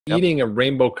Yep. Eating a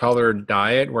rainbow colored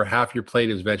diet where half your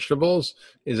plate is vegetables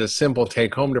is a simple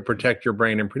take home to protect your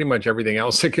brain and pretty much everything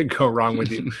else that could go wrong with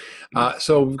you.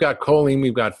 So we've got choline,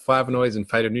 we've got flavonoids and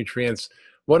phytonutrients.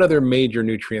 What other major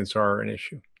nutrients are an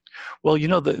issue? Well,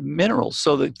 the minerals.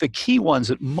 So the key ones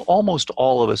that almost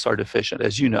all of us are deficient,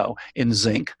 as you know, in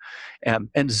zinc.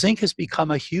 And zinc has become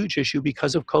a huge issue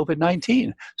because of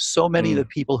COVID-19. So many of the Mm.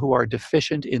 people who are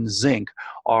deficient in zinc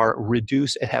are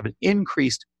reduced and have an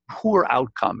increased poor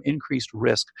outcome, increased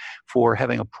risk for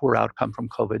having a poor outcome from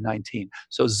COVID-19.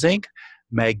 So zinc,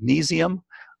 magnesium,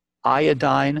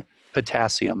 iodine,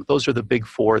 potassium. Those are the big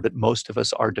four that most of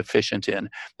us are deficient in.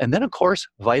 And then, of course,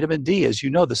 vitamin D, as you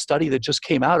know, the study that just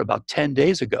came out about 10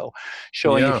 days ago,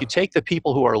 showing if Yeah. you take the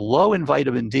people who are low in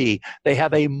vitamin D, they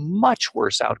have a much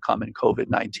worse outcome in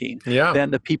COVID-19 Yeah.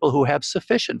 than the people who have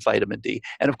sufficient vitamin D.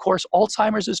 And of course,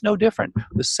 Alzheimer's is no different.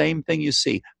 The same thing you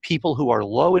see. People who are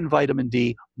low in vitamin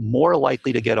D, more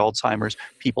likely to get Alzheimer's,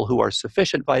 people who are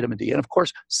sufficient vitamin D. And of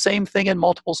course, same thing in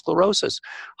multiple sclerosis.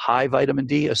 High vitamin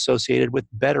D associated with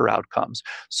better outcomes.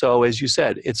 So as you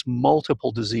said, it's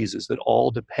multiple diseases that all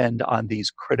depend on these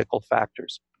critical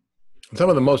factors. Some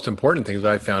of the most important things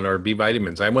I found are B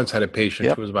vitamins. I once had a patient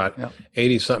Yep. who was about Yep.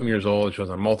 80 something years old. She was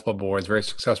on multiple boards, very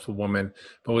successful woman,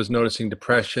 but was noticing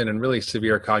depression and really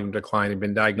severe cognitive decline. Had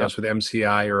been Yep. diagnosed with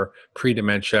MCI or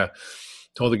pre-dementia,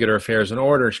 told to get her affairs in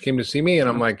order. She came to see me and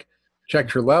I'm Yep. like,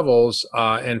 checked her levels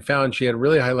and found she had a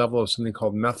really high level of something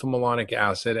called methylmalonic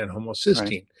acid and Right.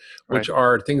 homocysteine, Right. which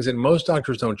are things that most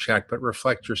doctors don't check, but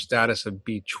reflect your status of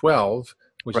B12,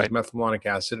 which is Right. methylmalonic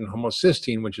acid, and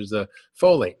homocysteine, which is the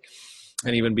folate,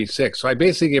 and Right. even B6. So I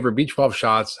basically gave her B12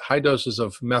 shots, high doses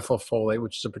of methylfolate,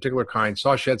 which is a particular kind.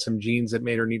 Saw she had some genes that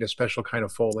made her need a special kind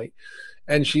of folate.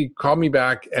 And she called me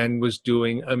back and was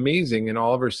doing amazing, and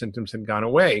all of her symptoms had gone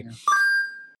away. Yeah.